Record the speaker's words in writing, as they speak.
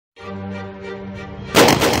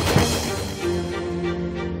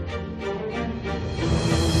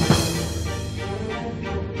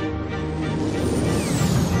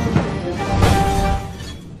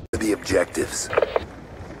objectives.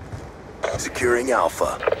 Securing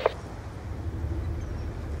Alpha.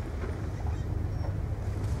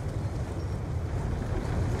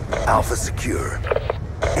 Alpha secure.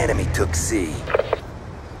 Enemy took C.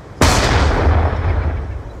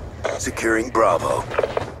 Securing Bravo.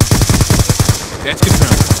 That's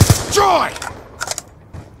confirmed. Joy!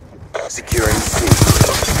 Securing C.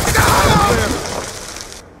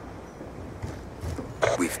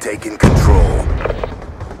 We've taken control.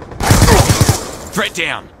 Threat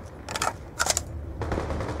down.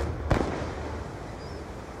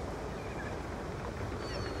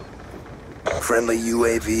 Friendly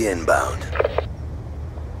UAV inbound.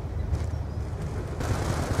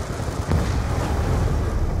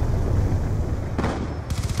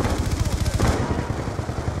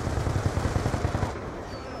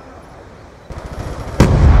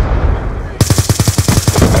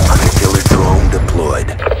 Hunter-killer drone deployed.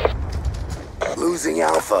 Losing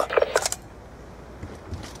Alpha.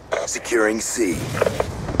 Securing C.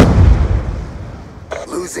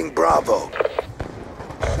 Losing Bravo.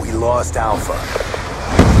 We lost Alpha.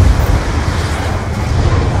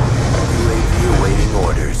 UAV awaiting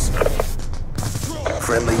orders.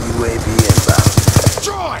 Friendly UAV inbound.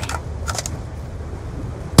 Joy!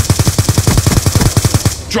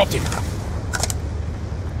 Dropped him.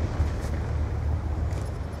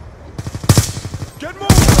 Get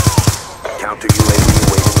moving! Counter UAV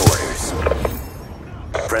awaiting orders.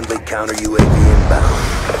 Friendly counter UAV inbound.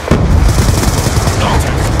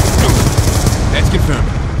 That's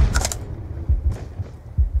confirmed.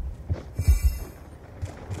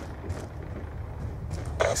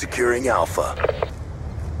 Securing Alpha.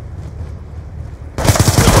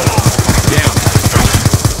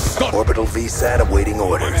 Down. Orbital VSAT awaiting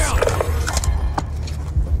orders.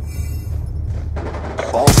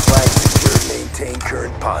 All flags secured. Maintain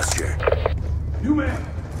current posture. You man.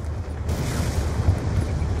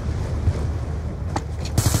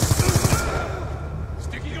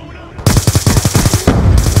 Sticky going on.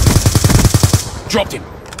 Dropped him.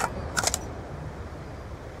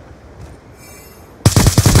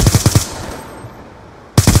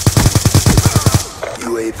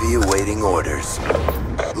 UAV awaiting orders.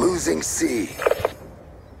 Losing C.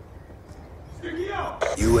 Sticky out.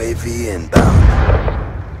 UAV inbound.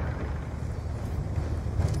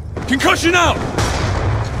 Concussion out!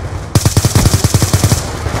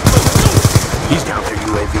 He's counter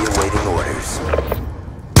UAV awaiting orders.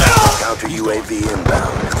 Counter UAV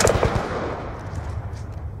inbound.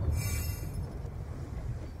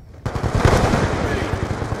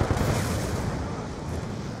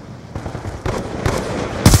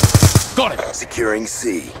 Got it! Securing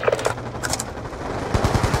C.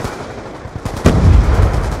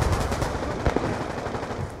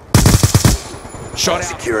 Shot out.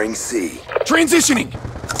 Securing C. Transitioning!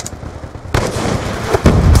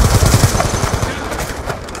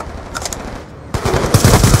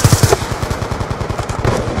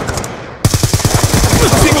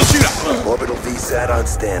 Single shooter! Orbital VSAT on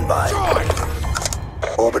standby. Joy!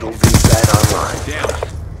 Orbital VSAT online. Down.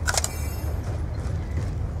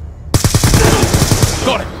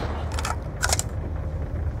 Got it!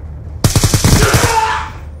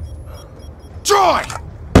 Joy!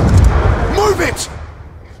 Move it!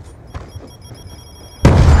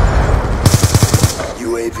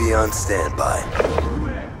 UAV on standby.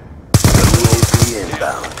 UAV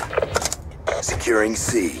inbound. Securing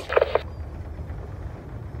C.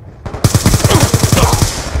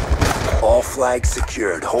 All flags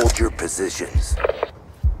secured. Hold your positions.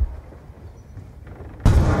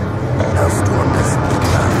 Now storm this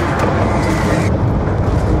inbound.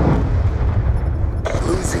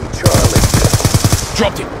 Losing Charlie.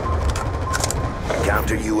 Dropped him.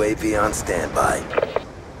 Counter UAV on standby.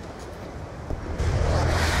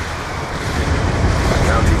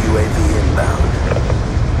 Counter UAV inbound.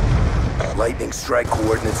 Lightning strike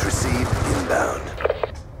coordinates received inbound.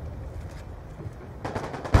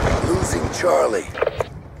 Losing Charlie.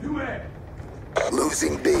 You man.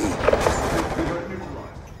 Losing B.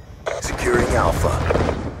 Securing Alpha.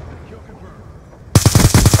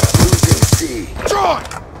 Losing C. Joy!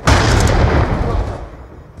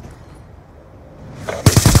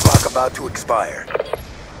 Mission clock about to expire.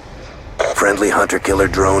 Friendly hunter-killer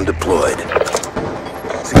drone deployed.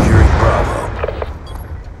 Securing Bravo.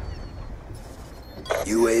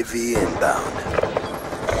 UAV inbound.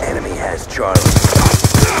 Enemy has Charlie.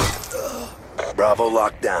 Bravo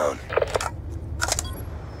locked down.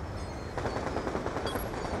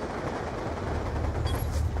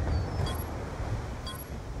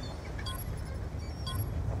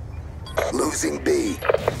 Losing B.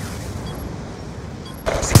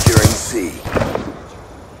 Securing C.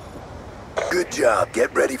 Good job.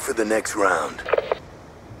 Get ready for the next round.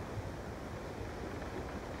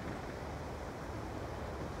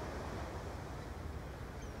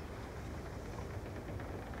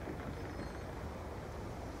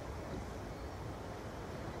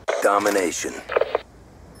 Domination.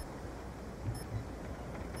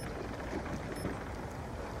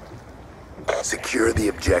 Secure the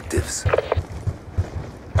objectives.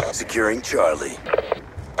 Securing Charlie.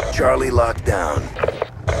 Charlie locked down.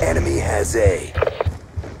 Enemy has A.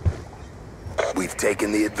 We've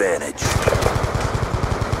taken the advantage.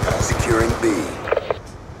 Securing B.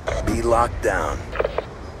 B locked down.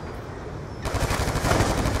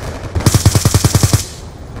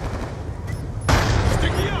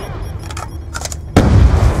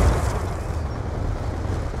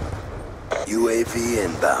 UAV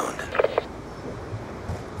inbound.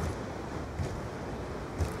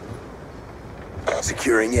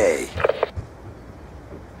 Securing A.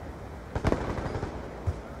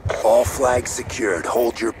 All flags secured.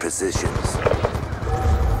 Hold your positions.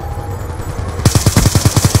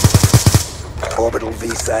 Orbital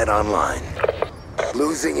VSAT online.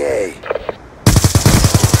 Losing A.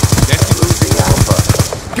 Losing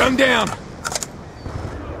Alpha. Gun down!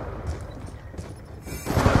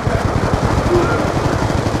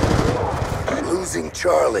 Losing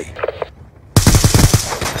Charlie.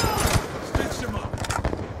 Stitch him up.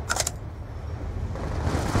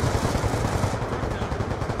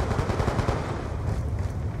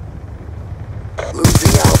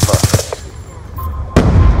 Losing Alpha.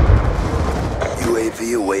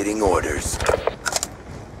 UAV awaiting orders.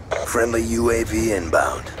 Friendly UAV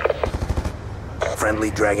inbound.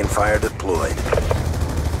 Friendly Dragonfire deployed.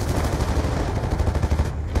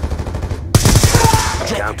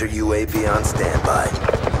 Counter UAV on standby.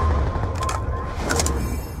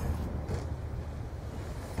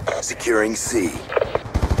 Securing C.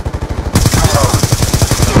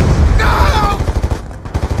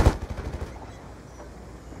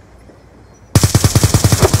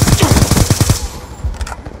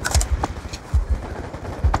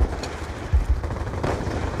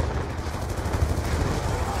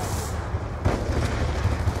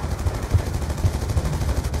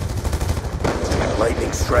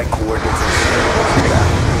 Lightning strike coordinates.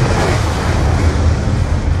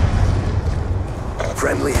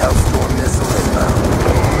 Friendly Hellstorm missile inbound.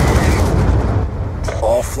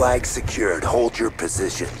 All flags secured. Hold your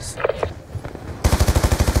positions.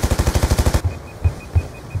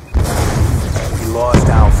 We lost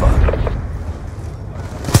Alpha.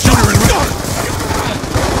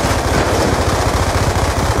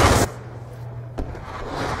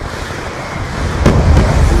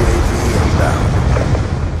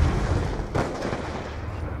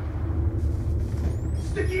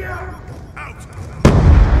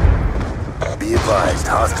 Be advised,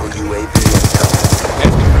 hostile UAV incoming.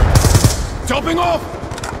 Jumping off!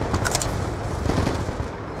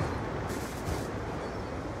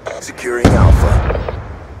 Securing Alpha.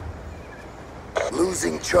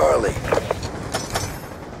 Losing Charlie.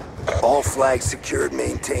 All flags secured.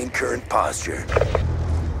 Maintain current posture.